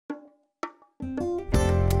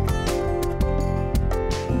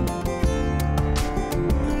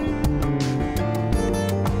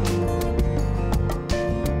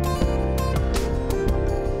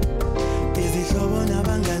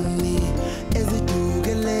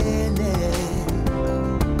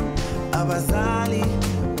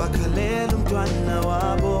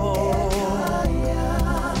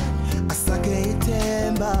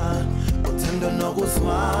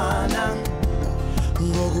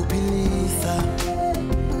kuphilisa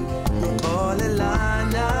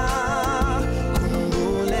olelana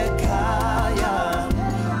Khumbul'ekhaya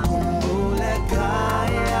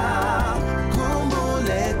Khumbul'ekhaya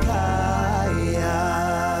Khumbul'ekhaya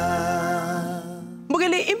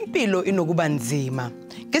Mbukele impilo inokuba nzima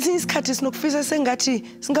ngesinye isikhathi sinokufisa sengathi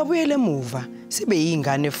singabuyela emuva sibe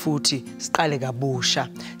yingane futhi siqale kabusha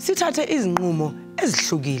sithathe izinqumo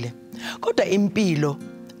ezihlukile kodwa impilo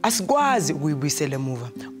asikwazi ukuyibuyisela emuva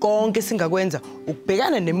konke singakwenza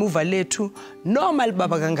ukubhekana nemuva lethu noma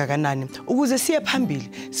libaba kangakanani ukuze siye phambili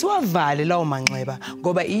siwavale lawo manxeba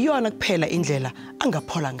ngoba iyona kuphela indlela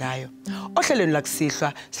angaphola ngayo ohlelweni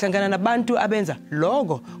lakusihlwa sihlangana nabantu abenza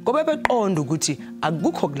lokho ngoba beqonda ukuthi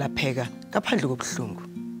akukho kulapheka ngaphandle kobuhlungu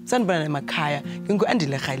sanibona emakhaya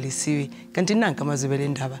ngingu-Khumbul'ekhaya kanti nanka amazwibele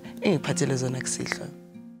endaba engiphathele zona kusihlwa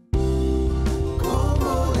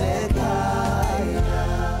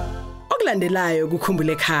okulandelayo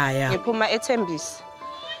kuKhumbul'ekhaya ngiphuma eThembisa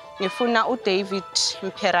ngifuna uDavid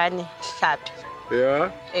Mperani Hlapi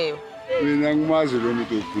yeah mina ngimazi lo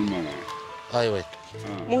muntu okhuluma ngayo hayi wena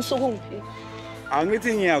musuku ngiphika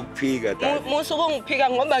angithi ngiyakuphika tata musuku ngiphika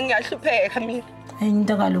ngoba ngiyahlupheka mina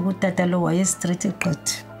into kaloku tata lo waye street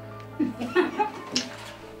eqotho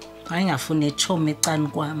ayingafuna echomi ecani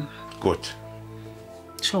kwami good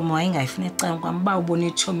chomi ayingayifuna ecani kwami ba ubona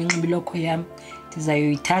echomi inxibi lokho yami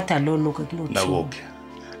ndizayoyithatha lo lokho kulo nakuphi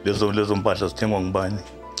lezo mpahla zithengwa ngubani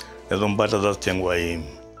lezo mpahla zazithengwa yimi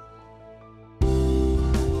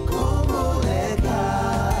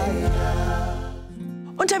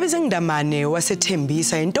uNthabise Ngidamane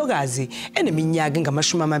waseThembisa intokazi eneminyaka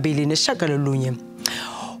engama-29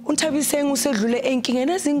 uNthabise usedlule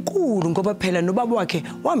enkingeni ezinkulu ngoba phela nobaba wakhe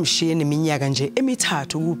wamshiya neminyaka nje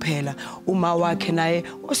emithathu kuphela uma wakhe naye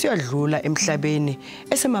osiyadlula emhlabeni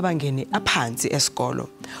esemabangeni aphansi esikolo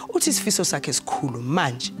uthi isifiso sakhe esikhulu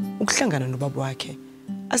manje ukuhlangana nobaba wakhe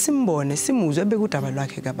asimbone simuzwe bekudaba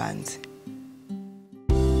lwakhe kabanzi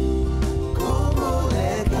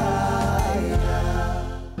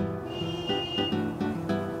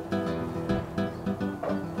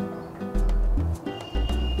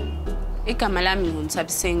igama lami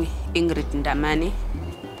nguNthabise Ingrid Ndamane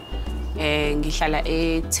ngihlala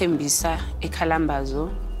eThembisa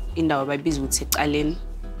eKhalambazo indawo bayibiza ukuthi eCaleni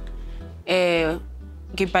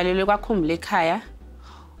ngibhalelwe kwaKhumbul'ekhaya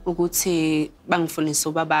ukuthi bangifundise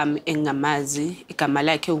ubabami engingamazi igama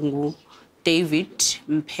lakhe nguDavid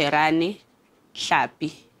Mperani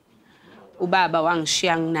Hlapi ubaba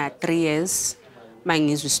wangishiya ngina 3 years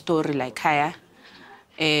mangizwe story la ekhaya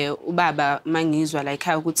ubaba mangizwa la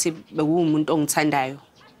ekhaya ukuthi bekuwumuntu ongithandayo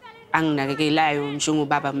anginakekelayo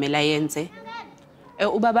njengobaba kumele ayenze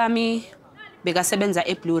ubabami bekasebenza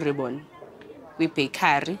eBlue Ribbon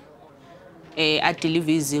kwi-bakery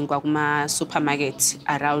adeliver izinkwa kuma supermarket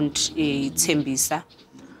around eThembisa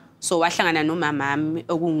so wahlangana nomamami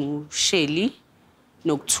okunguShelly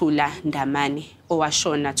nokuthula Ndamane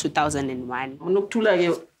owashona 2001 unokuthula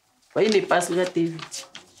ke wayinebhasi lika David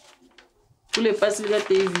kule bhasi lika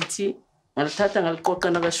David ngalithatha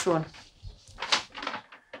ngaliqoqa nakashona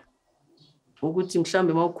ukuthi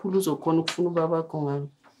mhlambe mawukhulu uzokhona ukufuna ubaba wakho ngalo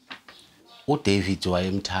uDavid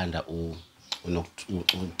wayemthanda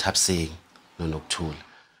uNthabise nokuthula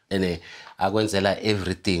ene akwenzela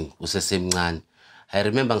everything usesemncane I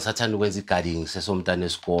remember ngisathanda ukwenza igardening sesomntana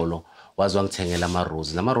esikolo wazi wangithengela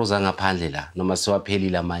ama-rose nama-rose angaphandle la noma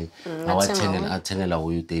siwaphelile amanye athengela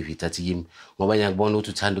uDavid athi kimi ngoba ngiyakubona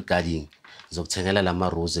ukuthi uthanda igardening ngizokuthengela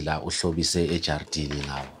lama-rose la uhlobise ejardini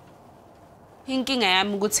ngawo inkinga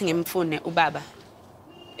yami ukuthi ngimfune ubaba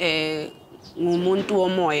ngumuntu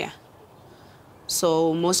womoya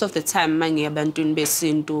so most of the time mangiya abantwini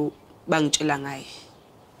besintu bangitshela ngaye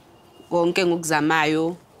konke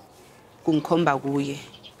ngokuzamayo kungikhomba kuye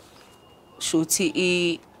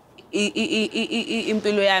shuthi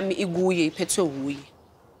impilo yami ikuye iphethwe kuye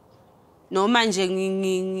noma nje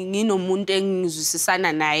nginomuntu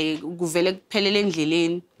engizwisisana naye kuvele kuphelele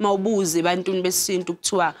endleleni mawubuze abantwini besintu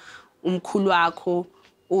kuthiwa umkhulu wakho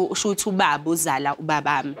ushuthi ubaba uzala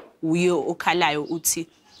ubabami uye okhalayo uthi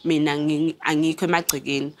mina angikho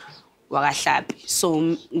emagcekeni wakaHlapi so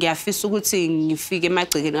ngiyafisa ukuthi ngifike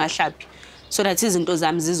emagcekeni kaHlapi so that izinto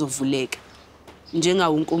zami zizovuleka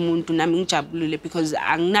njengawonke umuntu nami ngijabulile because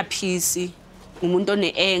anginaphisi umuntu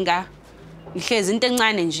oneenga ngihlezi into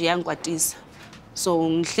encane nje yangikwatisa so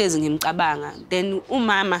ngihlezi ngimcabanga then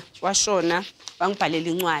umama washona wangibhalela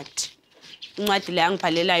incwadi le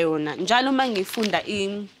angibhalela yona njalo uma ngifunda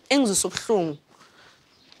engizwe ubuhlungu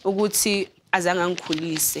ukuthi azange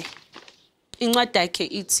ngikhulise incwadi yakhe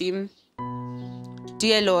ithi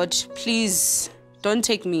Dear Lord, please don't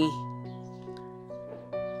take me.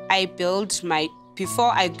 I build my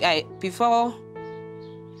before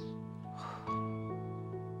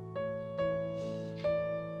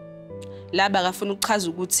la bakafuna ukuchaza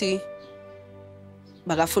ukuthi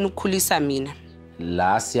bakafuna ukukhulisa mina.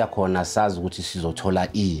 La siyakhona sazi ukuthi sizothola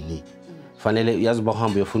ini. Fanele yazi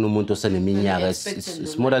bahamba uyofuna umuntu oseneminyaka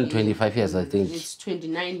it's more than 25 years I think. It's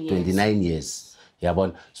 29 years. 29 years.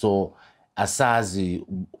 Yabona. So asazi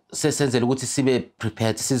sesenzele ukuthi sibe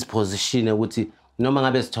prepared siziposition ukuthi noma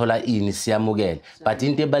ngabe sithola ini siyamukele but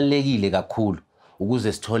into ebalekile kakhulu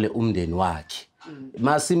ukuze sithole umndeni wakhe.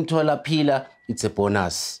 Masimthola phila it's a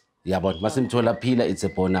bonus. Yabona masimthola phila it's a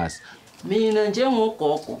bonus. Mina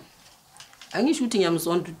njengogogo angisho ukuthi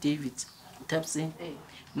ngiyamzonda uDavid Tapsini.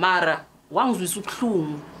 Mara wangizwisa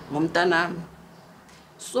ubuhlungu ngomntanami.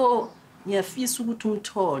 So ngiyafisa ukuthi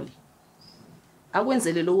umthole.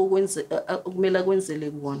 Akwenzele lokho kwenze okumele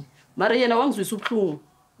akwenzele kuona. Mara yena wangizwisa ubuhlungu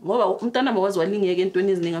ngoba umntanami wazi walingeke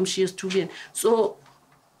entweni eziningi amshiya esithubeni. So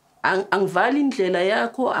angivali indlela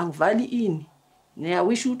yakho angivali ini.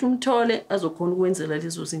 Ngiyawisha ukuthi umthole azokhona ukwenzela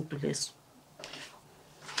lezo zinto lezo.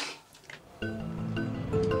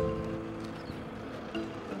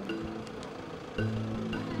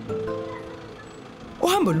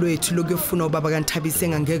 Uhambo lwethu lokufuna ubaba kaNthabise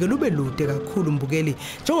ngangeke lube lude kakhulu mbukeli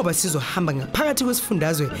njengoba sizohamba ngaphakathi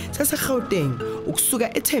kwesifundazwe saseGauteng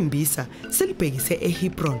ukusuka eThembisa silibhekise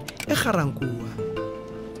eHebron eGarankuwa.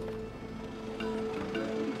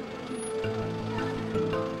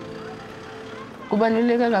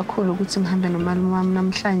 Kubaluleke kakhulu ukuthi ngihambe nomalume wami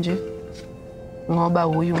namhlanje ngoba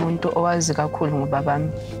uyu umuntu owazi kakhulu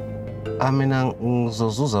ngobabami. Mina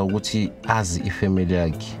ngizozuza ukuthi azi ifamily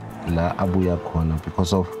yakhe la abuya khona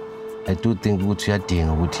because of I do think ukuthi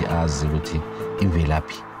uyadinga ukuthi azi ukuthi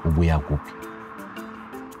imvelaphi ubuya kuphi.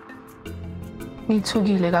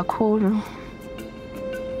 Ngithukile kakhulu.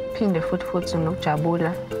 Phinde futhi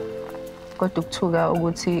nokujabula. Kodwa ukuthuka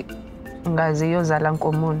ukuthi ngazi yozala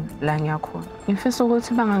nkomono la ngiyakhona. Ngifisa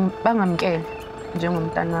ukuthi bangamkele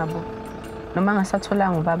njengomntana wabo. Noma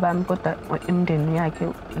ngasatholanga ubabami kodwa imndeni yakhe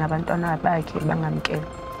nabantwana bakhe bangamkele.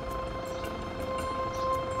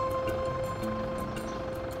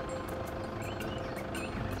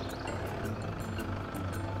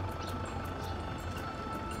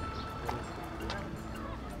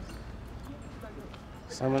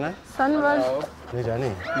 Samana? Sanwal.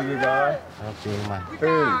 Nejani? Tiga. Oke, man.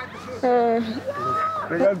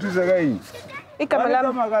 Regal tu sekai.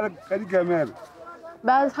 Ikamela Kadi kamera.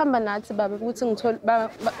 bahamba nathi baba ukuthi ngizothola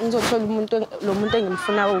umuntu lo muntu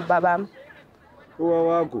engimfuna ubabami. Uwa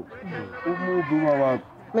wako. Umubi uwa wako.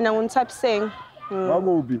 Mina nguNthabiseng.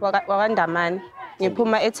 Wakubi. Wakandamani.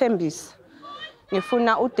 Ngiphuma eThembisa.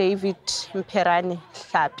 Ngifuna uDavid Mperane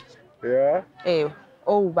Hlapi. Yeah.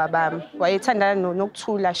 Babami wayethandana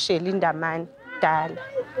nokuthula Sheli Indamani dala.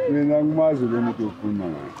 Mina ngimazi lo muntu ofuna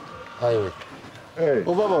ngayo. Hayi.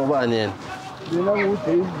 Ubaba ubani yena? Mina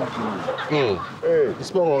nguDavid.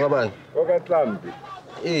 Isibongo kabani? Wakatlambi.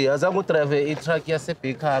 Azange udrive i-truck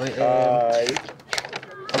yaseBakery. Hayi.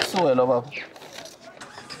 Akusuke lo baba.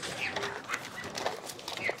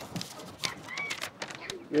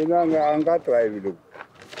 Mina angadrive lo.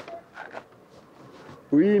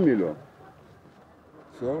 Uyimi lo.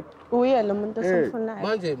 So Uye lo muntu osemfunayo.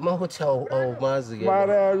 Manje mahothi awumazi ke.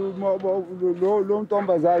 Mara lo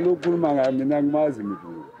ntombazana lokhuluma ngayo mina ngimazi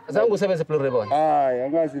mfowethu. Azange usebenze eBlue Ribbon? Hayi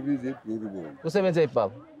angasebenzi eBlue Ribbon. Usebenze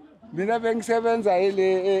ibaba? Mina bengisebenza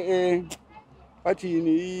ile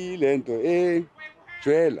bathini ilento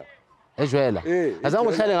Jwela. Ejwela. Azange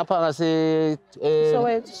uhlale ngapha ngase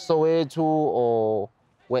Soweto or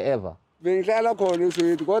wherever. Bengihlala khona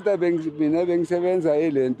eSoweto kodwa mina bengisebenza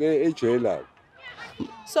ilento eJwela.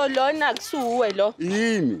 So lona kusuwe lo.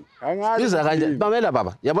 Yimi angazi. Biza kanje bamela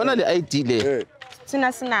baba. Yabona le ID le.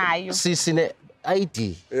 Sina sinayo. Sine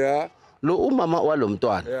ID. Yeah. Lo umama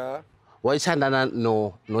walomntwana. Yeah. Wayithandana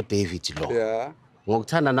no David lo. Yeah.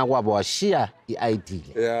 Ngokuthandana kwabo washiya iID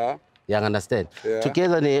le. Yeah. You understand? Yeah.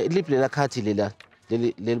 Together ne lela khathi lela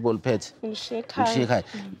leli bolphethe. Mshiyekhaya.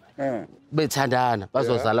 Bethandana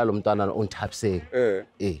bazozala lo mntwana uNthabiseng.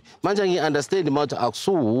 Manje ngiunderstand manje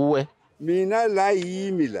akusuwe. Mina la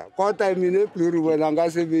yimi la kodwa mina eBlue Ribbon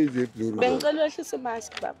angasebenzi eBlue Ribbon. Bengicela wehlise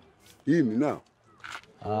mask baba. Yimi na.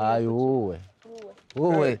 Hayi uwe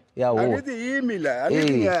ya uwe. Angithi yimi la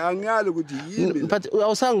angiyali ukuthi yimi. But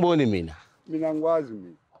awusangiboni mina. Mina ngikwazi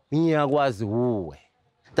mina. Ngiyakwazi uwe.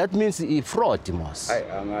 That means fraud mos. Hayi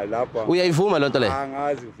angalapha. Uyayivuma lento le?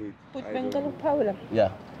 Angazi futhi. Futhi bengicela ukuphawula.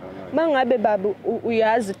 Yeah. Mangabe baba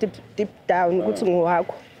uyazi deep down ukuthi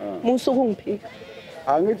ngowakho. Musuku ungiphika.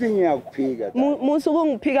 Angithi ngiyakuphika. Musuku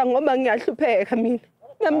ungiphika ngoba ngiyahlupheka mina.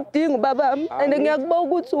 Ngiyamdinga ubabami and ngiyakubona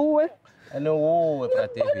ukuthi uwe. Uwe brother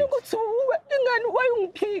David. Ukuthi uwe ingane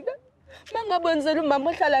wayungiphika. Mangabonzela umama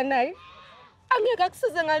ohlala naye. Angeke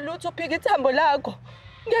akusize ngalutho uphika ithambo lakho.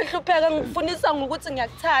 Ngiyahlupheka ngikufunisa ngokuthi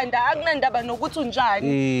ngiyakuthanda akunandaba nokuthi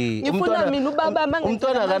unjani. Ngifuna mina ubaba manje.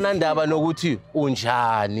 Umntwana akanandaba nokuthi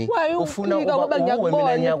unjani. Ufuna ukuba uwe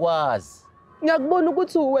mina ngiyakwazi. Ngiyakubona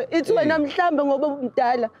ukuthi uwe ithi wena mhlambe ngoba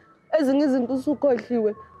umdala ezinye izinto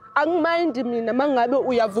usukhohliwe. Angimind mina mangabe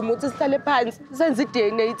uyavuma ukuthi sihlale phansi senze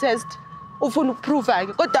i-DNA test. Ufuna ukuprove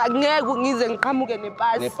ke kodwa angeke ngize ngiqhamuke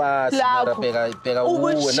nepasi lapho bheka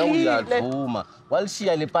uwe na uyavuma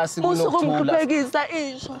walishiya lepasi kunokuthula usukumhluphekisa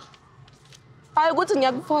isho hayi ukuthi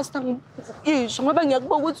ngiyakufosta isho ngoba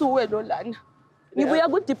ngiyakubona ukuthi uwe lo lana ngibuya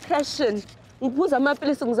ku depression ngiphuza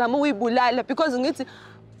amapilisi ngizama uyibulala because ngithi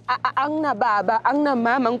anginababa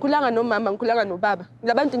anginamama ngikhulanga nomama ngikhulanga nobaba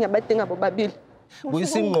labantu ngiyabadinga bobabili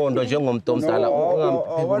buyisa ingqondo njengomuntu omdala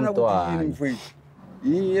ungamphika umntwana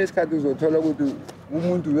Yesikhathi uzothola ukuthi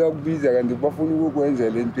umuntu uyakubiza kanti bafuna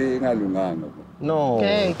ukukwenzela into engalunganga.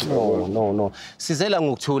 No. Sizela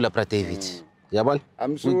ngokuthula brother David. Yabona?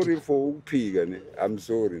 I'm sorry for ukuphika ne. I'm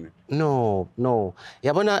sorry ne. No.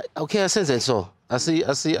 Yabona okay asenze so.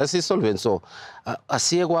 Asisolve so.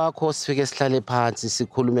 Asiye kwakho sifike sihlale phansi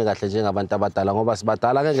sikhulume kahle njengabantu abadala ngoba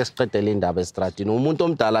sibadala ngeke siqedele indaba estradini. Umuntu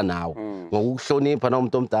omdala nawo. Ngokuhlonipha na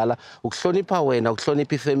umuntu omdala, ukuhlonipha wena,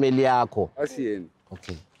 ukuhlonipha ifamily yakho. Asiyeni.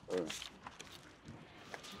 Okay.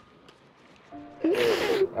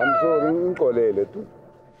 I'm sorry ngikolele tu.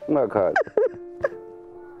 Ungakhali.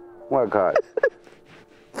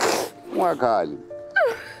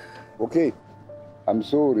 Okay. I'm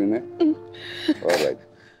sorry ne. All right.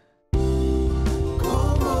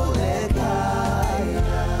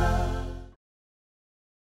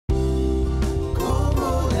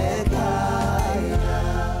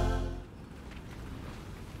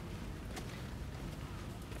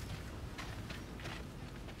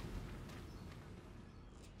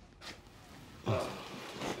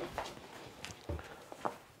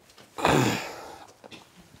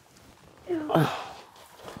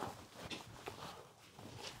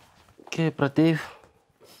 Okay, brother.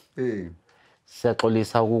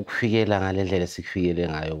 Siyaxolisa ukukufikela ngalendlela sikufikele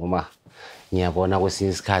ngayo ngoba ngiyabona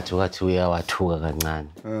kwesinye isikhathi ukuthi uyawathuka kancane.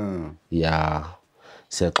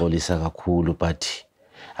 Siyaxolisa kakhulu but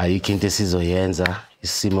ayikho into esizoyenza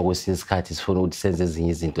isimo kwesinye isikhathi sifuna ukuthi senze ezinye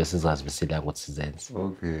izinto esizazimisela ukuthi sizenze.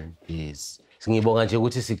 Okay. Yes. Ngibonga nje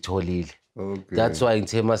ukuthi sikutholile. Okay. That's why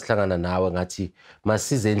ngithe masihlangana nawe ngathi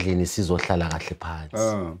masize endlini sizohlala kahle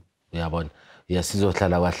phansi. Uyabona?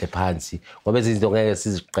 Sizohlala kahle phansi ngoba izinto ngeke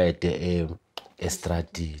siziqede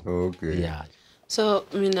estradini. Okay. Yeah. So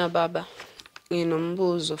mina baba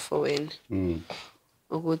nginombuzo for wena.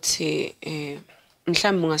 Ukuthi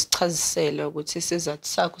mhlawumbe ungasichazisela ukuthi isizathu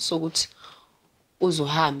sakho sokuthi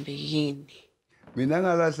uzohambe yini. Mina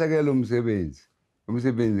ngalahlekela umsebenzi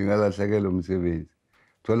ngalahlekela umsebenzi.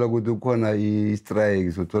 Thola ukuthi ukhona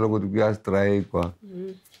i-strike, so thola ukuthi kuyastrikewa.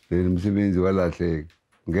 Then umsebenzi walahleka.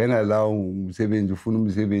 Ngena la umsebenzi ufuna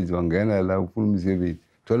umsebenzi wangena la ufuna umsebenzi.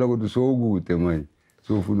 Thola ukuthi sokude manje.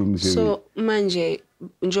 Sofuna umsebenzi. So manje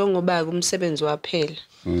njengoba umsebenzi waphela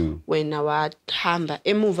wena wahamba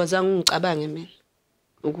emuva zange ungicabange mina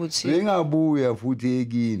ukuthi bengabuya futhi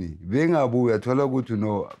ekini bengabuya thola ukuthi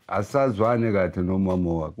no asazwane kahle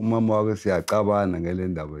nomama wakhe umama wakhe siyacabana ngale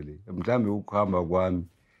ndaba le mhlambe ukuhamba kwami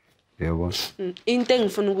yebo into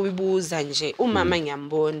engifuna ukuyibuza nje umama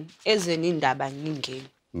ngiyambona ezeni indaba ngingeni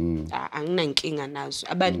anginankinga nazo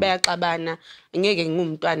abantu bayaxabana ngeke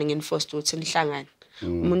ngumntwana ngenforced ukuthi nihlangane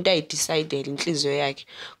umuntu ayidecidele inhliziyo yakhe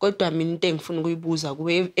kodwa mina into engifuna ukuyibuza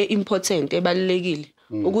kube important ebalekile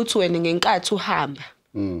ukuthi wena ngenkathi uhamba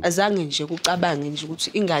azange nje kucabange nje ukuthi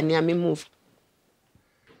ingane yami emuva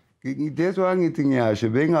ngithethe wangithi ngiyasho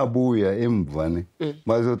bengabuya emvane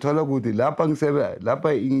bazothola ukuthi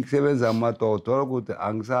lapha ngisebenza amadoda thola ukuthi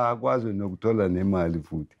angisakwazi nokuthola nemali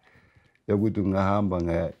futhi yokuthi ngahamba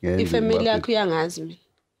ngeke ifamily yakho uyangazi mina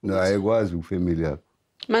no ayikwazi ufamily yakho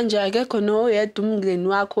manje akekho noyedwa umngeni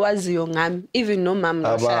wakho waziyo ngami even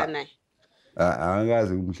nomama ohlala naye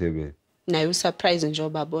angazi umhlebele naye usurprise nje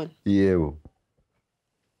obabona yebo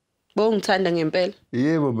bongithanda ngempela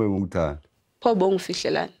yebo bengikuthanda pho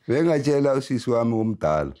bongifihlelana bengatshela usisi wami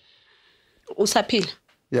omdala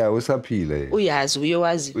usaphila usaphila yena uyazi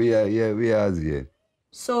uyazi uyazi yena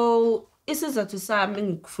so isizathu sami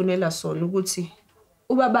ngikufunela sona ukuthi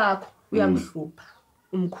ubabakho uyamhlupha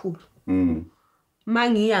umkhulu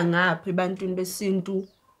mangiya ngapha ebantwini besintu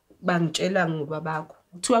bangitshela ngobabakho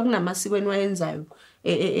kuthiwa kunamasiko eniwayenzayo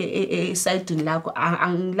esayidini lakho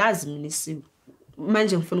angilazi mina isimo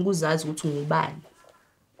manje ngifuna ukuzazi ukuthi ngubani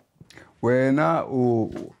wena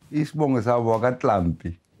isibongo sabo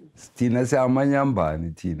akatlampi thina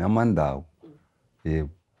siyamanyambani thina amandawo yebo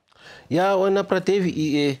ya wena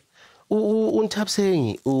Pradevi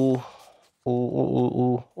uNthapsenyi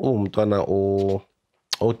umntwana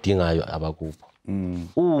odingayo abakubo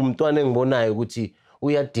umntwana engibonayo ukuthi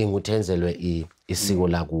uyadinga uthenzelwe isiko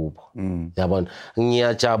lakubo yabona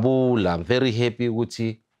ngiyajabula I'm very happy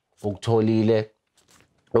ukuthi ukutholile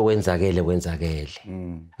okwenzakele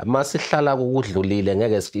masihlala ukudlulile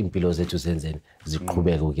ngeke impilo zethu zenzeni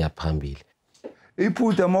ziqhubeke ukuya phambili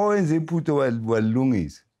iphutha mawenze iphutha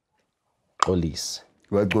walungisa xolisa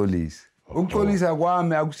waxolisa ukuxolisa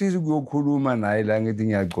kwami akusizi ukuyokhuluma naye la ngithi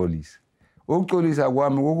ngiyaxolisa ukuxolisa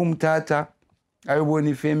kwami kokumthatha ayobona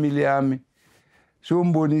ifamily yami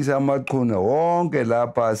sombonisa amaqhuna wonke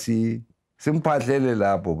lapha simphahlele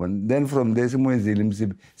lapho then from there simwenzile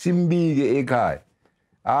imsibi simbike ekhaya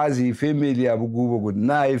azi ifamily yabo kubo ukuthi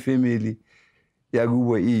nayi ifamily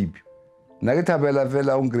yakubo iphi nakithabela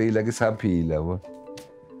vela ungrela kisaphila bo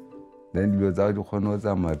then dilo tsa go khona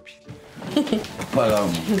tsa mapi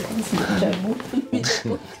palamo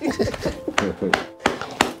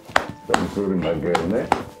sorry magene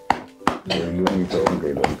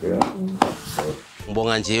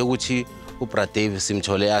ngibonga nje ukuthi uBradevi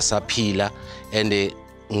simthole asaphila and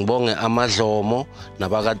ngibonge amadlomo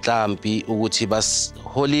nabakatlampi ukuthi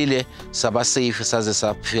basiholile saba safe saze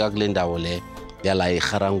safika kule ndawo le yala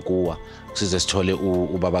eGarankuwa size sithole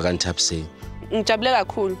ubaba kaNthapsenyi. Ngijabule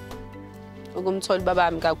kakhulu ukumthola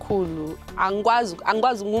babami kakhulu angikwazi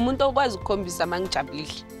ngumuntu okwazi ukukhombisa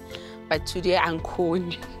mangijabulile but today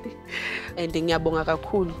angikhoni and ngiyabonga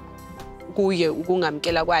kakhulu kuye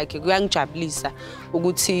ukungamkela kwakhe kuyangijabulisa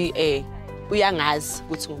ukuthi uyangazi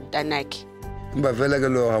ukuthi ngumntanakhe mbavela ke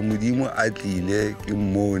lo hamudimo atlile ke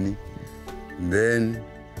mmoni then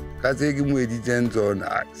ka tse ke moeditseng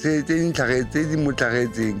tsona se tse ntlhagetse di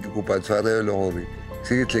motlhagetseng ke kopa tshwarelo gore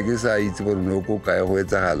se ke tle ke sa itse gore no ko kae go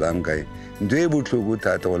etsagalang kae ntho e botlhoko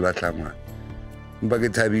thata go latlhangwana mpa ke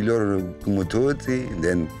thabile gore ke mothotse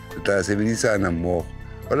then re tla sebedisana mmogo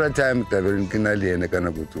all the time tabeleng ke na le ene ka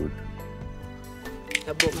nako tsotlhe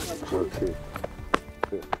okay.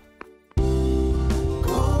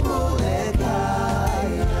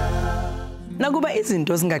 Nakuba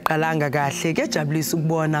izinto zingaqalanga kahle kuyajabulisa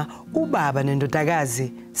ukubona ubaba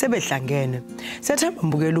nendodakazi sebehlangene. Siyathemba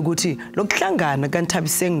mbukela ukuthi lokuhlangana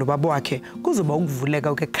kaNthapsenyi nobaba wakhe kuzoba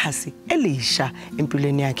ukuvuleka kwekhasi elisha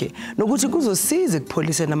empilweni yakhe nokuthi kuzosiza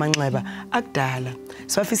ekupholiseni amanxeba akudala.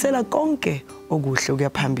 Sifafisela konke okuhle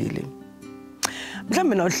ukuyaphambili.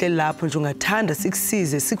 Mhlambe nawuhleli lapho nje ungathanda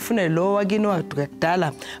sikusize sikufunele lo wakini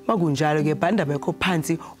wakudala makunjalo ke bhanda bekho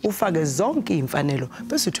phansi ufake zonke imfanelo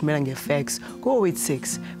bese uthumela ngefax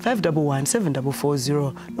ku-086 511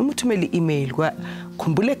 7440 noma uthumele i-email kwa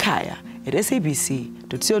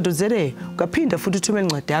Khumbul'ekhaya@sabc.co.za ukaphinda futhi uthumele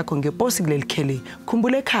incwadi yakho ngeposi kuleli kheli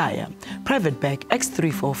Khumbul'ekhaya Private Bag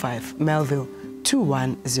X345 Melville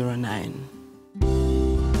 2109.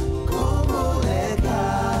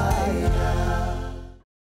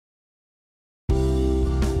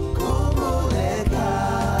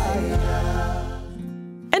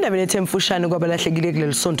 Endabeni ethemfushane kwabalahlekile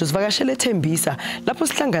kuleli sonto sivakashele eThembisa lapho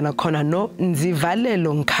sihlangana khona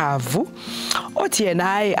noNzivalelo Nkhavu othi yena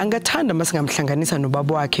hayi angathanda masingamhlanganisa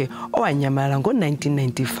nobaba wakhe owanyamala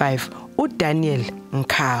ngo1995 uDaniel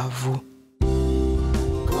Nkhavu.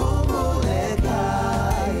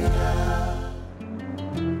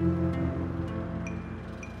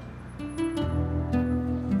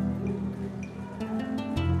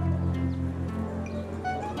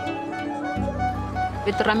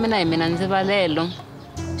 Vito ra mina hi mina Nzivalelo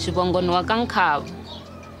xivongoni wa ka Nkhavu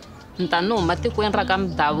ntano huma tikweni ra ka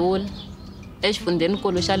Mdavula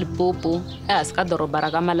exifundzenikulu xa Limpopo ehansi ka doroba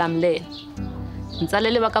ra ka Malamulele.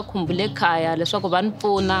 Ntsalele va ka Khumbul'ekhaya leswaku va ni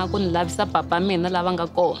pfuna ku ni lavisa papa mina lava nga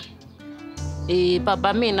kona.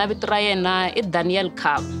 Papa mina vito ra yena i Daniel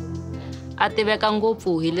Nkhavu a tiveka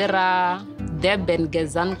ngopfu hi le ra Durban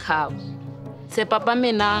Gezan Nkhavu. Se papa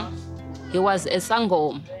mina he was a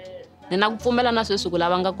sangoma. Nina kupfumela na sweswi ku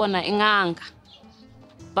lava nga kona inganga.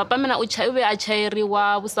 Papa mina u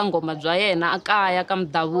chayeriwa vusangoma bya yena akaya ka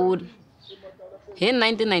Mdavula. Hi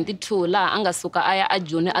 1992 laha anga suka aya a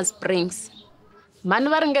Joni a Springs. Mani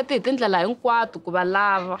va ringete hi tindlela hinkwato ku va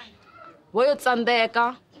lava. Vo yo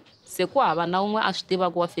tsandeka se ku hava na un'we a swi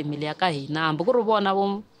tiva ku wa family ya ka hina hambi ku ri vona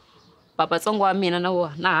vo papa tsongo wa mina na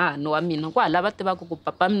hahani wa mina ku hala va tivaka ku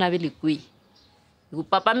papa mina ve le kwihi. Ku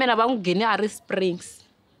papa mina va n'wi nghene a ri Springs.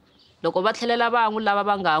 Loko va tlhelela van'we lava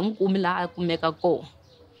va nga ha n'wi kumi laha a kumeka kona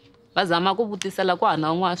va zama ku vutisela ku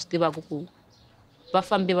hana un'we a swi tivaka ku va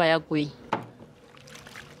fambi va ya kwihi.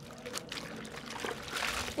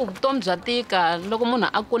 ku vutomi bya tika loko munhu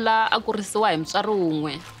a kula a kurisiwa hi mutswari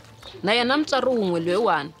wun'we na yena mutswari wun'we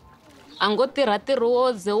loyiwani a ngo tirha ntirho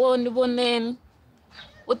wo ze wo ni voneni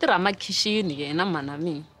u tirha makhixini yena mhana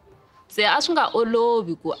mina se a swi nga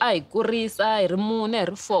olovi ku a hi kurisa hi ri mune hi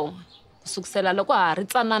ri 4 kusukisela loko ha ri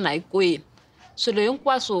tsanana hikwenu swilo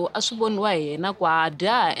hinkwaswo a swi voniwa hi yena ku ha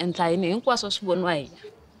dya endla yini hinkwaswo a swi voniwa hi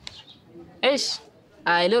yena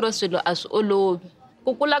a hi lero swilo a swi olovi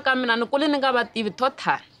ku kula ka mina ni kule ni nga va tivi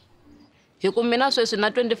total hi ku mina sweswi na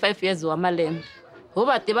 25 years wa malembe ho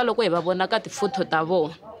va tiva loko hi va vona ka tifoto ta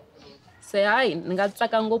vona se hayi ni nga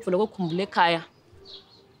tsaka ngopfu loko Khumbul'ekhaya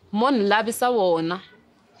mo ni lavisa wona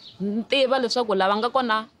ni tiva leswaku lava nga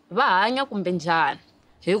kona va hanya kumbe njhani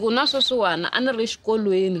hi ku na sweswiwana a ni ri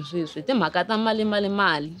xikolweni sweswi timhaka ta mali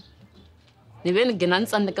ni ve ni gina ni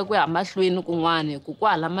tsandzeka ku ya mahlweni kun'wana hi ku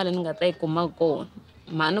hala mali ni nga ta yi kuma kona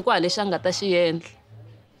mhani ku ha lexi a nga ta xi endla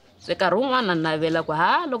se nkarhi wun'wana ni navela ku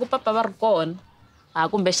loko papa va ri kona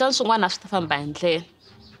kumbe xana swin'wana a swi ta famba hi ndlela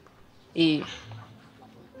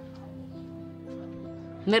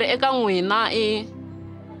ni ri eka n'wina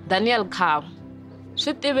Daniel Khaba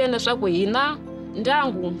swi tiveni leswaku hina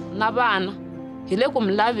ndyangu na vana hi le ku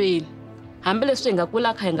mi laveni hambileswi hi nga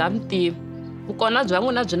kula kha hi nga mi tivi vukona bya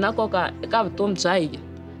n'wina byi na nkoka eka vutomi bya hina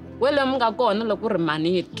wele mi nga kona loko ri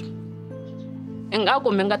manito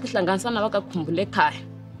ingaku mi nga tihlanganisa na va ka Khumbul'ekhaya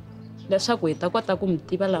leswaku hi ta kota ku mi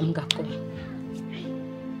tiva laha mi nga kona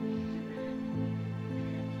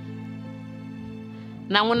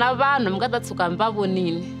na n'wina vanhu mi nga ta tshuka mi va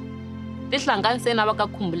vonini tihlanganiseni na va ka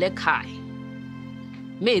Khumbul'ekhaya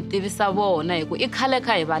mi hi tivisa vona hi ku i khale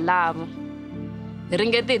kha hi va lava hi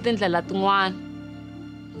ringete hi tindlela tin'wana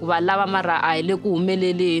ku va lava mara a hi le ku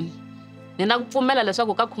humeleleni ni na ku pfumela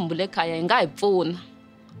leswaku ka Khumbul'ekhaya hi nga hi pfuna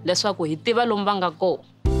leswaku hi tiva lomu va nga kona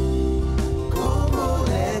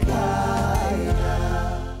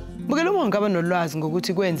Bukela uma ngaba nolwazi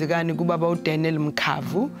ngokuthi kwenzekani kubaba uDaniel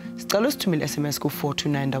Mkhavu sicela sithumele SMS ku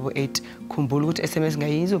 42988 khumbula ukuthi SMS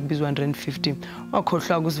ngayizwe kubizwa 150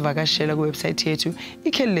 wakhohlwa ukusivakashela ku website yethu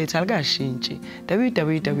ikheli lethu alikashintshi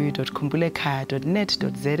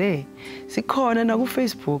www.khumbul'ekhaya.net.za sikhona na ku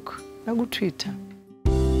Facebook na ku Twitter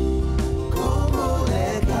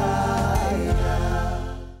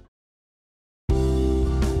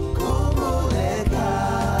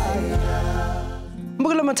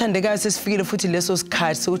Mathandekazi sesifikile futhi leso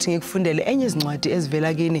sikhathi sokuthi ngikufundele enye izincwadi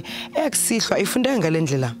ezivela kini eyakusihlwa ifundeka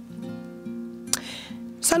ngalendlela.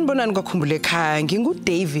 Sanibonani kwaKhumbul'ekhaya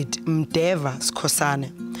nginguDavid Mdeva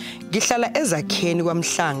Sikhosane. Ngihlala ezakheni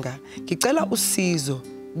kwaMhlanga. Ngicela usizo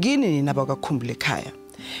kini nina bakwaKhumbul'ekhaya.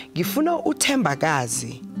 Ngifuna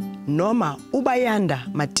uThembakazi noma uBayanda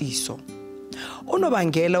Matiso.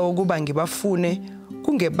 Unobangela wokuba ngibafune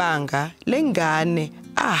kungebanga lengane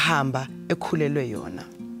ahamba ekhulelwe yona.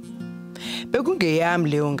 Bekungeyami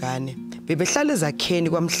leyo ngane bebehlala ezakheni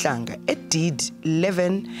kwaMhlanga eDeed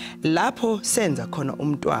 11 lapho senza khona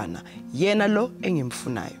umntwana yena lo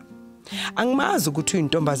engimfunayo. Angimazi ukuthi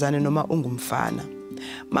uyintombazane noma ungumfana.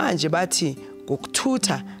 Manje bathi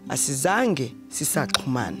ngokuthutha asizange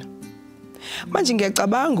sisaxhumana. Manje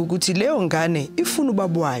ngiyacabanga ukuthi leyo ngane ifuna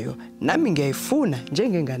ubabwayo nami ngiyayifuna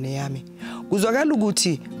njengengane yami. Kuzwakala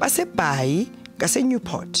ukuthi baseBhayi ngase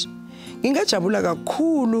Newport. Ngingajabula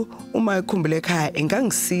kakhulu uma iKhumbul'ekhaya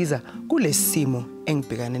engangisiza kulesimo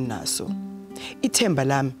engibhekane naso. Ithemba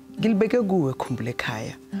lami ngilibeke kuwe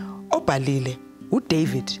Khumbul'ekhaya. Obhalile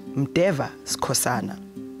uDavid Mdeva Sikhosana.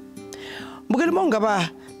 Bukela mongaba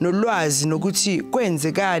nolwazi nokuthi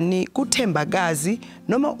kwenzekani kuThembakazi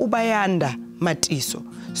noma uBayanda Matiso.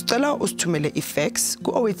 Sicela usithumele ifax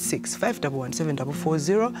ku 086 511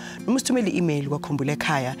 7440 noma usithumele email kwa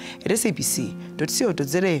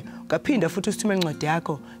khumbul'ekhaya@sabc.co.za kaphinda futhi usithumele incwadi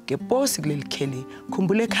yakho ngeposi kuleli kheli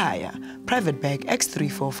Khumbul'ekhaya Private Bag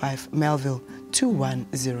X345 Melville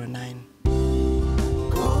 2109.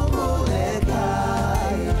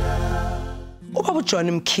 Ubaba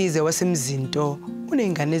John Mkhize wasemzinto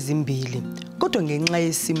unezingane ezimbili kodwa ngenxa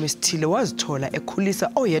yesimo esithile wazithola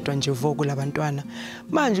ekhulisa oyedwa nje voko labantwana.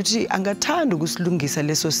 Manje uthi angathanda ukusilungisa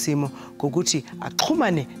leso simo ngokuthi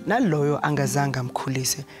axhumane naloyo angazange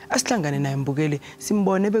amkhulise. Asihlangane naye mbukeli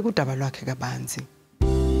simbone bekudaba lwakhe kabanzi.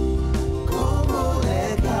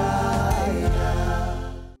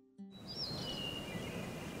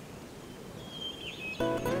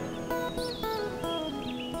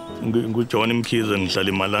 NguJohn Mkhize ngihlala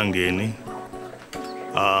eMalangeni.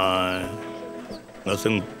 Ngase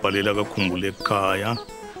ngibhalela kaKhumbul'ekhaya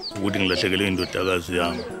ukuthi ngilahlekelwe indodakazi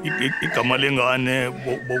yami. Igama lengane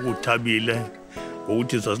bokuthabile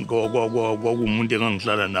ukuthi kwakumuntu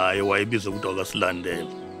engangihlala naye wayebiza ukuthi akasilandele.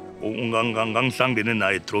 Ngangihlangene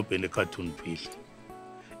naye edrobheni eCarton Phile.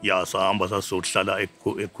 Ya sahamba sasohlala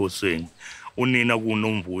ekhosini. Unina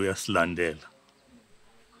kuNomvuyo silandela.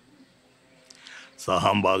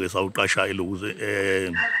 Sahamba ke sawuqasha elokuze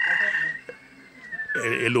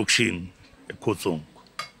elokishini eKhotsong.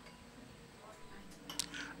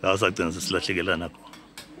 La sagcina sisilahlekelana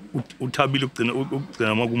khona. UThabile ugcina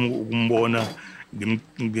ukumbona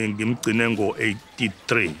ngimgcine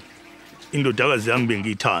ngo-83. Indodakazi yami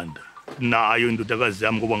bengiyithanda nayo indodakazi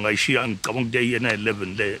yami ngoba ngayishiya ngicabanga ukuthi yena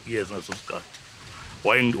 11 years ngaso sikhathi.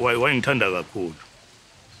 Wayengithanda kakhulu.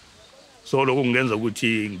 So lokho kungenza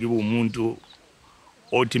ukuthi ngibe umuntu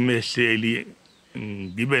othi mehleli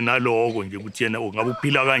ngibe naloko nje ukuthi yena ungabe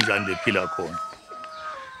uphila kanjani lephila khona.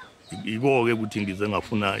 Yiko ke ukuthi ngize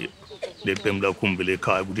ngafuna leqembu la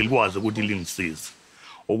Khumbul'ekhaya ukuthi likwazi ukuthi lingisize.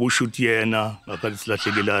 Okusho ukuthi yena ngakhathi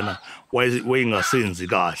silahlekelana wayingasenzi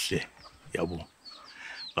kahle yabo.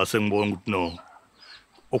 Ngase ngibona ukuthi no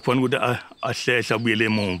okufanele ukuthi ahlehla abuyele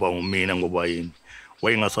emumva ngomina ngoba yini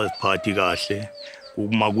wayingasaziphathi kahle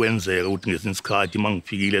uma kwenzeka ukuthi ngesinye isikhathi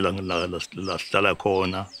mangifikile la sihlala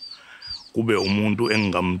khona kube umuntu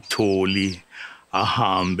engingamtholi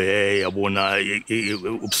ahambe yabona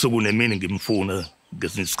ubusuku nemini ngimfuna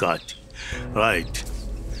ngesinye isikhathi right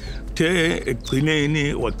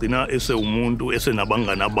ekugcineni wagcina umuntu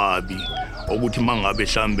esenabangani ababi ukuthi mangabe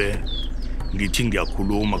mhlambe ngithi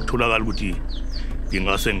ngiyakhuluma kutholakala ukuthi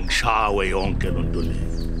ngingase ngishawe yonke lonto le.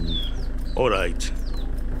 Alright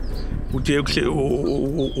uthe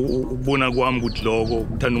ukubona kwami ukuthi lokho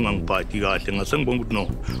kuthanda ungangiphathi kahle ngase ngibona ukuthi no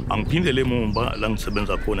angiphindele emumva la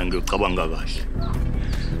ngisebenza khona ngiyocabanga kahle.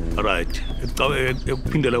 Alright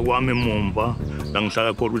ekuphindela kwami emumva la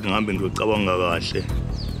ngihlala khona ukuthi ngihambe ngiyocabanga kahle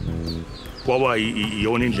kwaba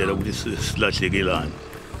iyona indlela ukuthi silahlekelane.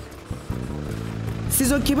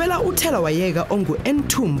 Sizogibela uthela wayeka ongu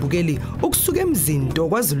Ntumbukeli ukusuka emzinto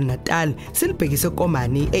kwaZulu Natal silibhekise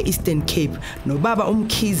eKomani eEastern Cape nobaba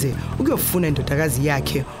uMkhize ukuyofuna indodakazi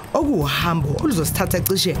yakhe okuhambo oluzosithatha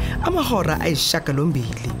cishe amahora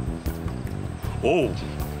ayishagalombili.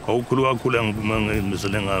 Awukhulu kakhulu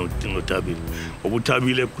ngimisele ngoThabile.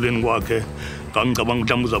 UThabile ekukhuleni kwakhe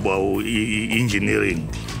ngangicabanga ukuthi uzaba engineering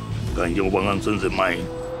kanje ngoba ngangisenze mine.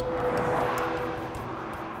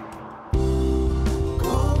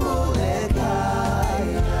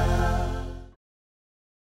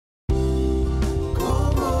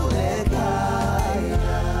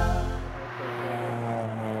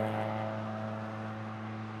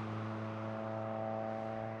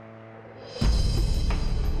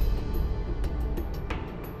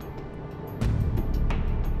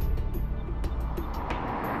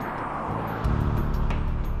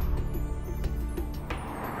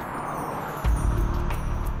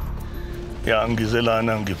 Ya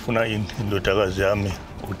ngizelana ngifuna indodakazi yami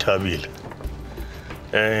uThabile.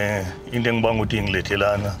 Into engibanga ukuthi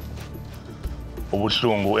ngilethelana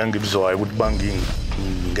ubuhlungu engibizwayo ukuthi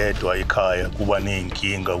bangingedwa ekhaya kuba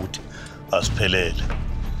nezinkinga ukuthi asiphelele.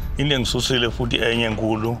 Into engisusile futhi enye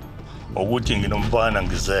enkulu ukuthi nginomfana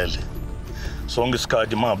ngizele. Sonke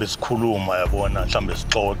isikhathi mangabe sikhuluma yabona mhlambe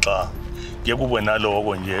sixoxa ke kube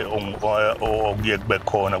naloko nje okuye kube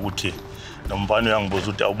khona ukuthi nomfana uyangibuza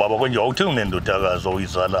ukuthi awubaba konje awuthi unendodakazi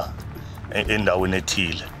oyizala endaweni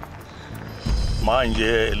ethile.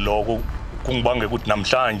 Manje lokho kungibange ukuthi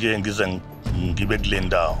namhlanje ngize ngibe kule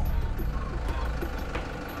ndawo.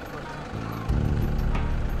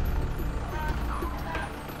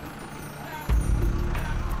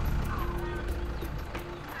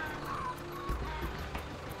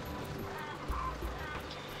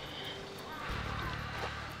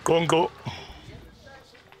 Kongo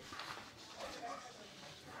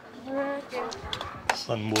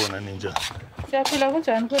sanibona ninja. Siyaphila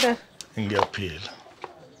kunjani kodwa? Ngiyaphila.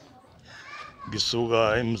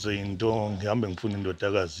 Ngisuka emzinto ngihambe ngifuna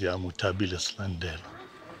indodakazi yami uThabile silandela.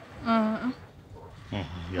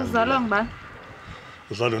 Uzalwa ngubani?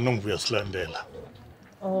 Uzalwa Nomvuyo silandela.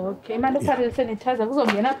 Okay, manje uphathele sanitizer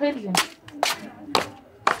kuzongena apha endlini.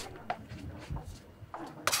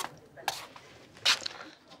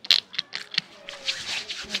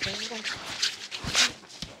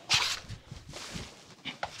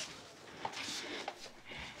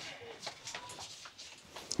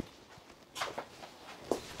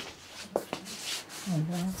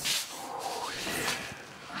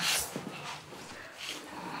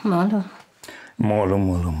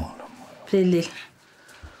 Molo. Philile.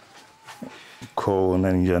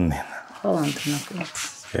 Khona njani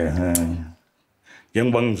nina?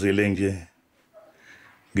 Njengoba ngizile nje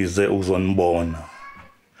ngize uzonibona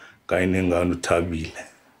kanye nengane uThabile.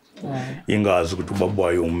 Ingazi ukuthi ubaba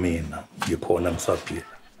wayo umina ngikhona ngisaphila.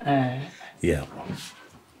 Yeah.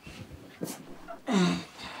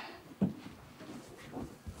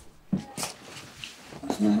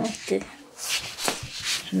 Okay.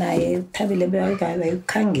 Naye uthabile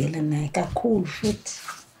bewayikhangela naye kakhulu futhi.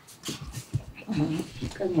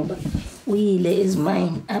 Kangoba uyile is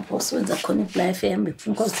mine apho siwenza khona i-life ehamba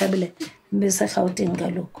kufuna ukuthi uthabile bese eGauteng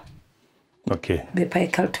kaloku. Okay. Bepha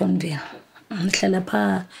eCarltonville. Ngihlala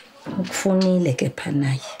pha ukufunile ke pha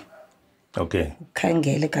naye. Okay.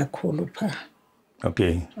 Khangele kakhulu pha.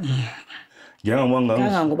 Okay.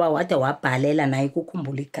 Kangangoba wade wabhalela naye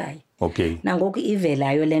kuKhumbul'ekhaya. Okay. Nangoku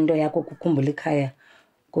ivelayo lento yakho kuKhumbul'ekhaya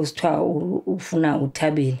kusithiwa ufuna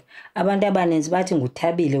uthabile. Abantu abaninzi bathi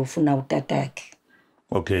nguthabile ufuna utatakhe.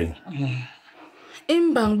 Okay.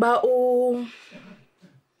 Imbang ba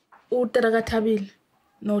utata kaThabile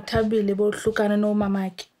noThabile bohlukana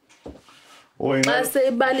nomamakhe. Xa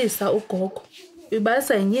sebalisa ugogo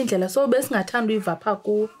ibalisa yenye indlela so besingathanda uyiva pha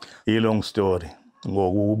kuwo. Long story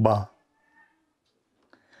ngokuba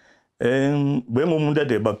bengumuntu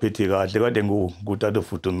ade baphethe kahle kade ngutata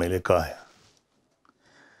ufudumele ekhaya.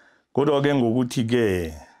 Kodwa ke ngokuthi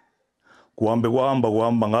ke kuhamba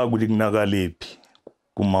ngakuthi kunakalephi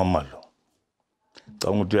kumama lo.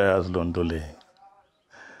 Cha ukuthi uyayazi lonto le.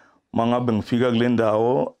 Mangabe ngifika kule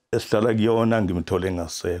ndawo esihlala kuyona ngimthole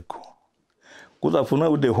ngasekho.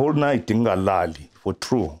 Kuzafuna the whole night ngingalali for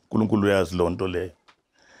true. uNkulunkulu uyazi lonto le.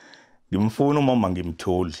 Ngimfuna umama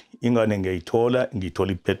ngimtholi. Ingane ngiyithola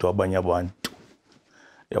iphethwe abanye abantu.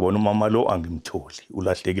 Yabona umama lo angimtholi.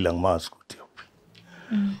 Ulahlekile angimazi ukuthi.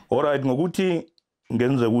 Alright ngokuthi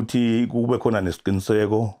ngenze ukuthi kube khona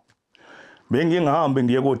nesiqiniseko. Bengingahambe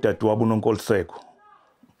ngiye kodadewabo uNonkoliseko.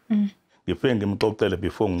 Ngifike ngimxoxele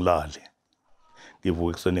before ngilale.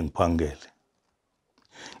 Ngivuke kusene ngiphangele.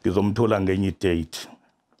 Ngizomthola ngenye date.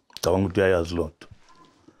 Ngicabanga ukuthi uyayazi lonto.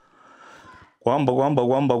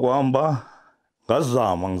 Kuhamba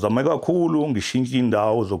ngizama kakhulu ngishintsha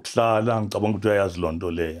indawo zokuhlala ngicabanga ukuthi uyayazi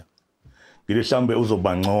lonto leyo. Ngile mhlambe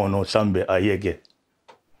uzoba ngcono mhlambe ayeke.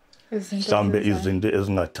 Mhlambe izinto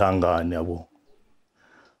ezingathangani yabo.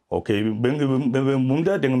 Okay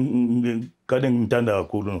umuntu ade kade ngimthanda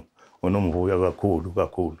kakhulu ngonomvuya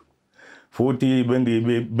kakhulu. Futhi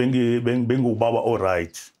bengubaba all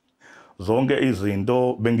right. Zonke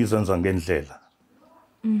izinto bengizenza ngendlela.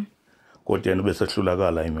 Kodwa yena bese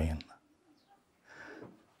hlulakala yimina.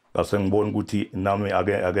 Base ngibona ukuthi nami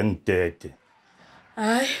ake ngidede.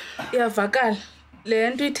 Hayi iyavakala.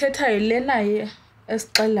 Lento ithethayo le naye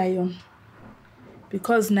esixela yona.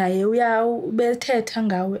 Because naye ubethetha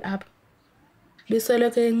ngawe apha.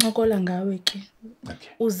 Bisoleke incokola ngawe ke. Okay.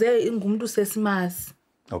 Uze ingumuntu sesimazi.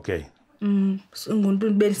 Okay.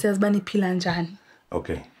 Ingumuntu belisazi baniphila njani.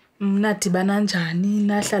 Okay. Nadibana njani,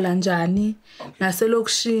 nahlala njani,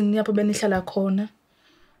 naselokishini apho benihlala khona.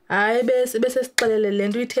 Hayi bese sixelele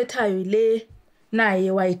lento ithethayo le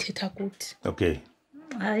naye wayithetha kuthi. Okay.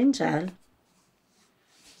 Hayi njalo.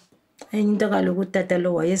 Enye into kaloku utata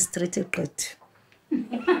lo waye-street eqethe.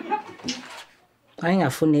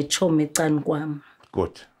 Wayengafuni etshomi ecani kwam.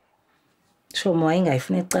 Good. Tshomi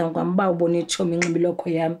wayengayifuni ecani kwam. Uba ubona itshomi inxiba ilokho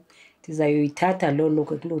yam ndizayoyithatha loo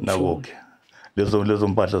ke kuloo tshomi. Nawoke. Lezo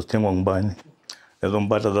mpahla zithengwa ngubani? Lezo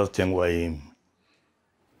mpahla zazithengwa yimi.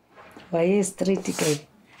 Waye-street ke.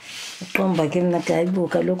 Uqomba ke mna hayibo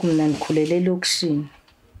kaloku mna ndikhulele elokishini.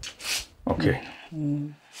 Okay.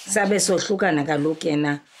 Sabe sohlukana kaloku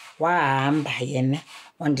yena wahamba yena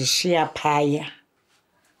wandishiya phaya.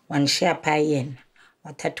 Wanishiya phaya yena.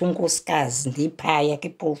 Wathatha unkosikazi ndiphaya ke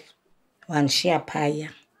phofu. Wanishiya phaya.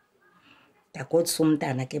 Ndagodisa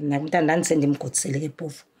umntana ke mna umntana ndandisendimgodisele ke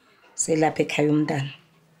phofu. Selapha ekhaya umntana.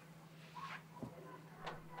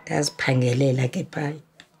 Ndaziphangelela ke phaya.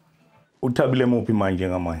 Uthabile muphi manje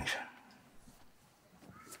ngamanje?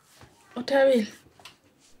 Uthabile.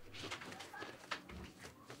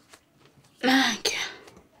 Nanke.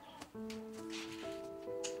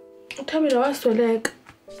 Uthabile wasweleka.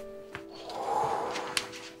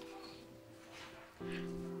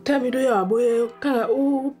 Uthabile uyabuye kanga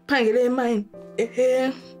uphangele emine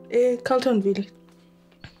eCarltonville.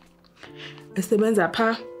 Esebenza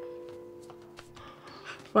pha.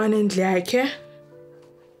 Wanendle yakhe.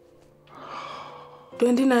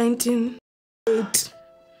 2019 8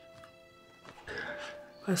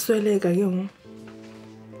 wasweleka ke ngoku.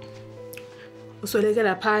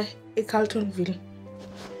 Uswelekela pha eCarltonville.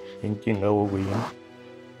 Inkinga wokuyini?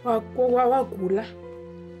 Wagula.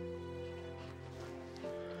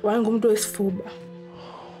 Wayengumuntu wesifuba.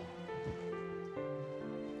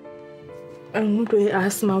 Ngumuntu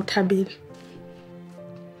we-asthma uthabile.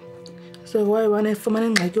 So wayefumana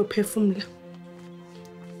ingxaki yophefumula.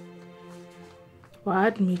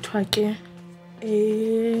 Wa-admithwa ke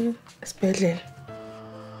esibhedlela.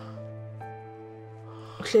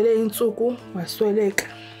 Uhlele insuku wasweleka.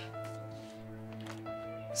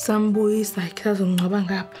 Sambuyisa ke sazongcwaba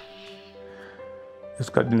ngapha.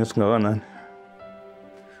 Isikhathini esingakanani?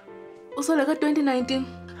 Usoleka 2019.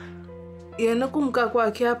 Yena kumka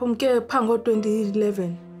kwakhe apho umke phango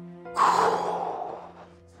 2011.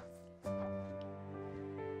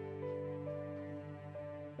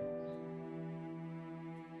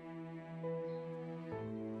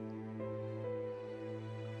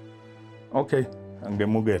 Okay,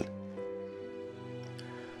 angemukele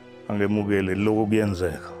lokho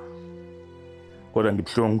kuyenzeka. Kodwa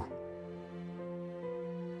ngibhlungu.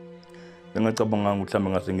 Ngingacabanga ukuthi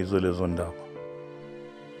mhlawumbe ngase ngizwe lezo ndaba.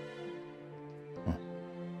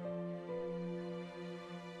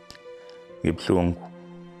 Ngibhlungu.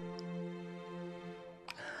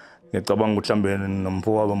 Ngicabanga ukuthi mhlawumbe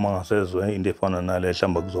nomfowabo mangasezwe into efana nale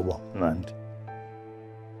mhlawumbe kuzoba mnandi.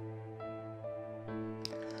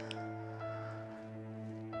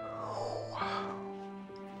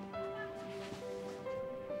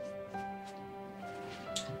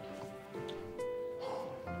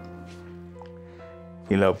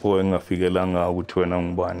 Ilapho engafikelanga ukuthi wena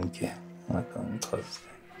ngubani ke ngichaze.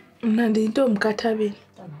 Mina ndiyintombi kaThabile.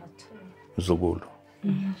 Zukulu.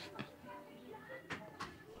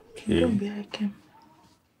 Intombi yakhe.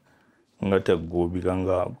 Ngathi akubi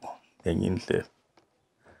kangako enye indlela.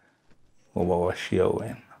 Ngoba washiya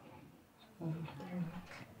wena.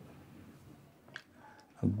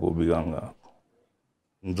 Akubi kangako.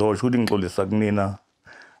 Ngizosho ukuthi ngixolisa kunina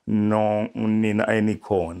nina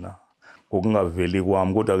ayinikhona. Ngokungaveli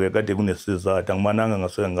kwami kodwa ke kade kunesizathu angimananga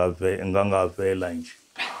ngase ngangavela nje.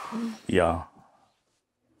 Yeah.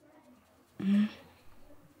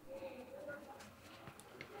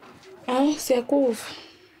 Ay, siyakuva.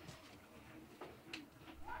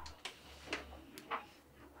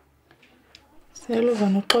 Siyaluva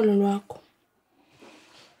noxolo lwakho.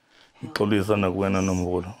 Ngixolisa nakuwena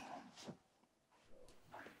Nomvula.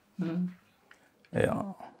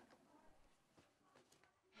 Yeah.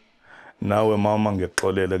 Nawe mama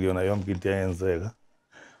ngiyexolela kuyona yonke into eyenzeka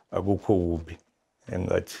akukho kubi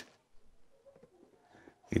engathi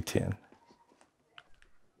itheni.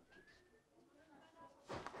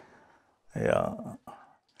 Yeah.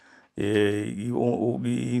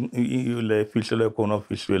 Le fihlele khona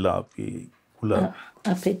fihlwe laphi kula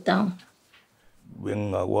Up and down.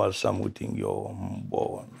 bengakwazi ukuthi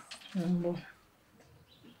ngiyombona.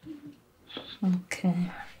 Okay.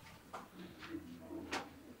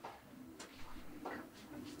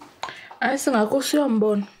 Ay singakho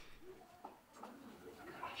siyombona.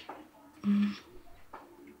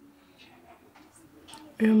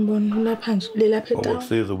 Uyambona lapha nje lelapha eTawu.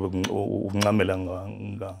 Ukusiza ukunqamela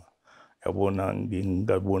yabona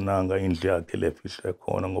ngingabonanga indlu yakhe lefihlwe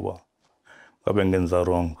khona ngoba ngabe ngenza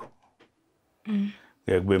wrong.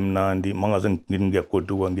 Ngeke mnandi mangaze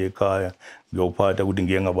ngiyagoduka ngekhaya ngiyophatha ukuthi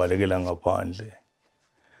ngiye ngabalekela ngaphandle.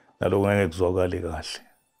 Naloko ngeke kuzwakale kahle.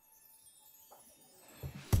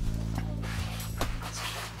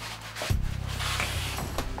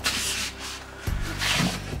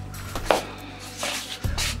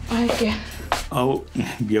 Okay. Awu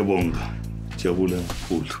ngiyabonga. Jabula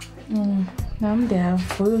kakhulu. Nami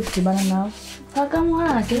ndiyavuya ukudibana nawe.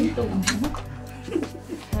 Phakamuhake intombi.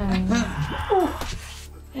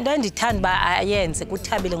 Into endithanda ba ayenze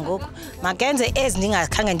kuThabile ngoku makenze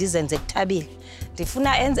ezindingakhange ndizenze kuThabile.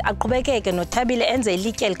 Ndifuna enze aqhubekeke noThabile enze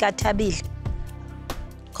ilitye likaThabile.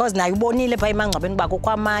 Because naye ubonile pha emangcwabeni bakho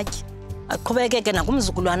kwamatye. Aqhubekeke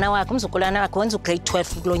nakumzukulwana wakhe, umzukulwana wakhe wenza ugrade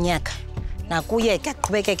 12 kulo nyaka. Nakuye ke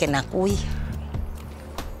aqhubekeke nakuye.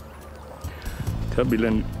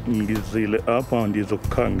 Thabile ngizile apha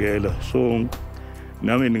ndizokukhangela so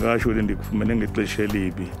nami ningasho le ndikufumene ngexesha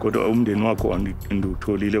elibi kodwa umndeni wakho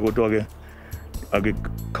angiwutholile kodwa ke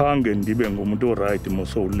akekhange ndibe ngumuntu oright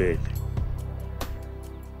mosowulele.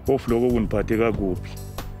 Phofu lokho kuniphathe kakubi.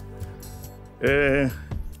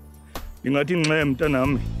 Ingathi nxe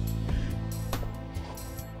mntanami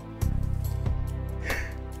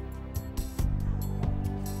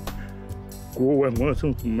kuwe ngoba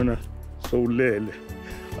sengifumene sowulele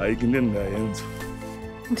ayikho into endingayenza.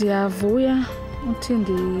 Ndiyavuya uthi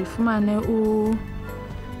ndifumane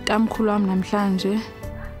utamkhulu wam namhlanje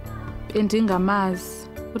bendingamazi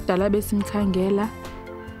kudala besimkhangela.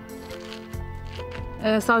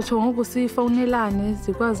 Sawutsho ngoku sifowunelane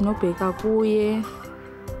zikwazi nobheka kuye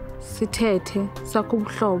sithethe sakho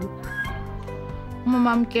ubuhlobo.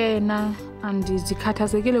 Umama mkena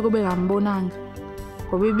andizikhathazekile kube ngambonanga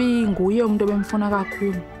ngoba ibinguye umuntu obemfuna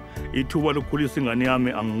kakhulu ithuba lokukhulisa ingane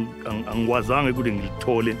yami angikwazanga ukuthi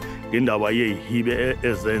ngilithole ngendaba yehibe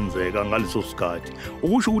ezenzeka ngaleso sikhathi.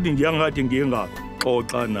 Ukusho ukuthi nje angathi ngiye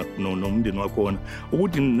ngaxoxa nomndeni wakhona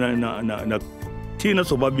ukuthi thina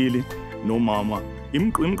sobabili nomama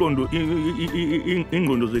ingqondo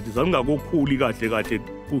zethu zangakokhuli kahle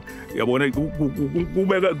yabona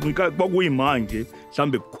kubeka kwakuyimanje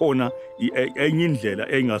mhlambe kukhona enye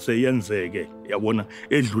indlela engase yenzeke yabona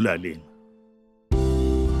edlula lena.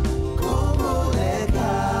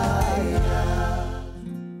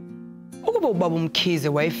 Ubaba uMkhize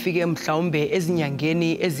wayefike mhlawumbe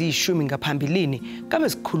ezinyangeni eziyishumi ngaphambilini kabe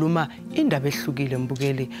sikhuluma indaba ehlukile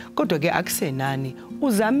mbukeli, kodwa ke akusenani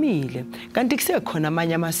uzamile kanti kusekhona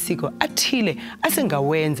amanye amasiko athile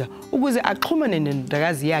asengawenza ukuze axhumane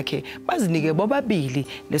nendakazi yakhe bazinike bobabili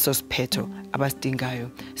leso siphetho abasidingayo.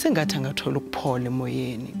 Sengathi angathola ukuphola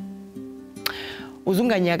emoyeni.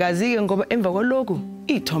 Uzunganyakazi-ke ngoba emva kwalokhu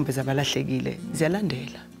izithombe zabalahlekile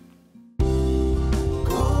ziyalandela.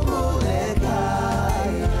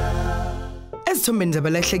 Ezithombeni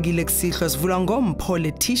zabalahlekile kusihlwa sivula ngoMpho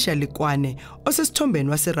Letitia Likwane osesithombeni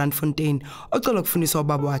waseRandfontein ocela ukufundiswa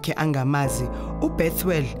ubaba wakhe angamazi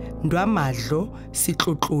uBethwell Ndwamadlo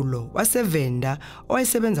Sitlutlulo waseVenda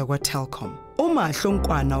owayesebenza kwaTelkom. uMahlo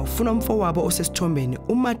Nkwana ufuna umfowabo osesithombeni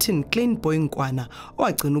uMartin Kleinboy Nkwana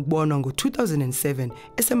owagcina ukubonwa ngo-2007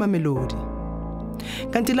 eseMamelodi.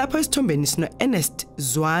 Kanti lapho esithombeni sino Ernest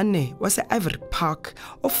Zwane wase-Ivory Park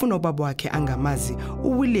ofuna ubaba wakhe angamazi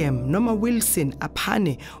uWilliam noma Wilson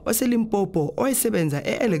Aphane waseLimpopo owayesebenza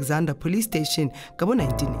e-Alexander Police Station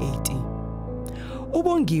ngabo-1980.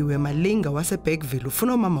 uBongiwe Malinga waseBergville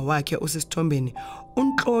ufuna umama wakhe osesithombeni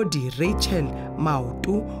uNtlodi Rachel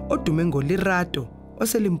Mautu odume ngoLirato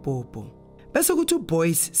waseLimpopo. Bese kuthi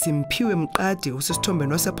uBoyce Simphiwe Mqadi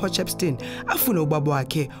osesithombeni wasePortshepstone afuna ubaba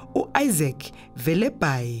wakhe uIsaac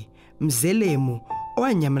Velebhayi Mzelemu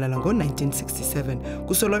owanyamalala ngo-1967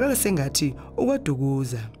 kusolakala sengathi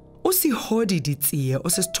ukwadukuza. uSihodi Ditsiye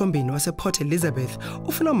osesithombeni wasePort Elizabeth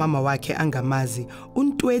ufuna umama wakhe angamazi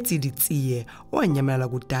uNtwetsi Ditsiye owanyamalala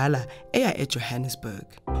kudala eya eJohannesburg.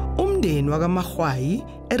 Umndeni wakaMagwayi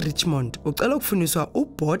eRichmond ucela ukufuniswa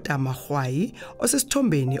uBhoda Magwayi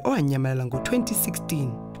osesithombeni owanyamalala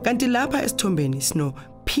ngo-2016. Kanti lapha esithombeni sino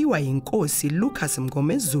Phiwa Yinkosi Lucas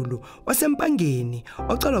Mngomezulu wasempangeni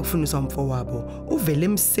ocela ukufuniswa umfowabo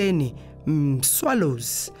uVelemseni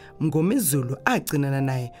Swallows Mngomezulu agcinana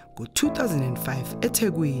naye ngo-2005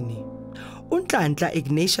 eThekwini. uNhlanhla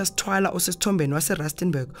Ignatius Thwala osesithombeni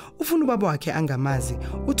waseRustenburg ufuna ubaba wakhe angamazi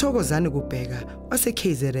uThokozane Kubheka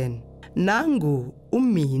waseKZN. Nangu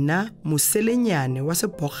uMina Muselenyane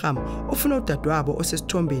waseBochum ufuna udadewabo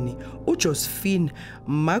osesithombeni uJosephine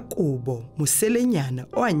Makubo Muselenyane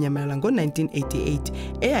owanyamalala ngo-1988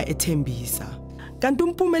 eya eThembisa. Kanti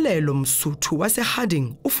uMpumelelo Msuthu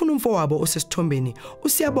waseHarding ufuna umfowabo osesithombeni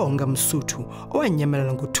uSiyabonga Msuthu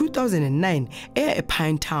owanyamalala ngo-2009 eya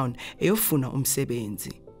ePinetown eyofuna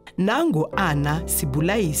umsebenzi. Nangu Ana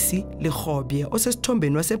Sibulayisi Lehobye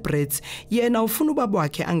osesithombeni waseBrits yena ufuna ubaba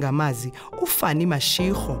wakhe angamazi uFani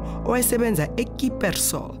Mashego owayesebenza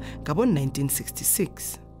eKipersol ngabo-1966.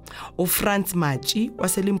 uFrance Machi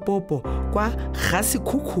waseLimpopo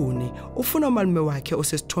kwaGasikhukhune ufuna umalume wakhe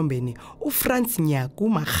osesithombeni uFrance Nyaku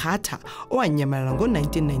Maghatha owanyamalala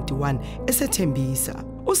ngo-1991 eseThembisa.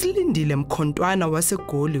 uSilindile Mkhontwana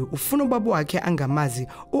waseGoli ufuna ubaba wakhe angamazi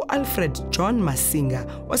uAlfred John Masinga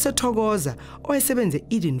waseThokoza owayesebenza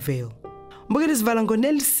eEdenvale. Mbukeli sivala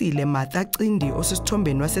ngoNelisile Matha Cindi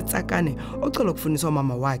osesithombeni waseTsakane ocela ukufuniswa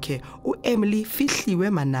umama wakhe uEmily Fihliwe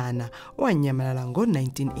Manana owanyamalala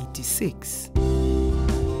ngo-1986.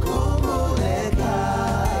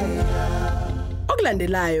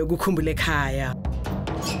 Okulandelayo kuKhumbul'ekhaya.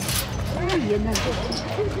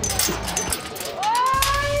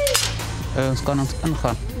 Skana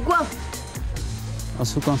gaan. Go.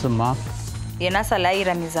 Asukan se ma. Yena sala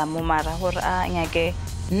ira mizamo mara hore a nyake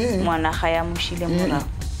mwana ga ya moshile mora.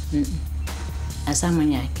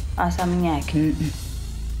 Asamnyake.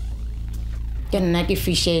 Ke nna ke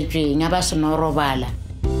fishetswe nga ba seno robala.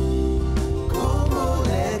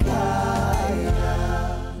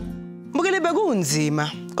 Mbukeli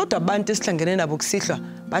bekunzima kodwa abantu esihlangene nabo kusihlwa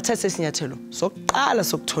bathathe isinyathelo sokuqala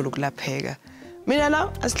sokuthola ukulapheka. Mina la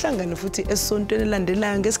asihlangane futhi esontweni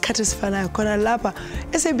elandelayo ngesikhathi esifanayo khona lapha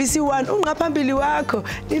SABC1 unqaphambili wakho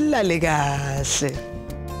lilale kahle.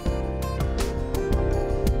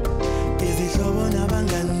 Izihlobo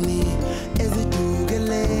nabangani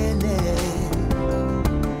ezidukelene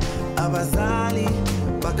abazali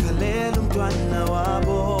bakhalela umntwana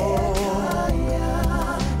wabo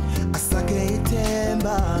asake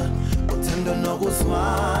ithemba uthando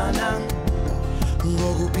nokuzwana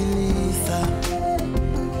ngokuphilisa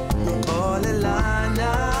uxolelana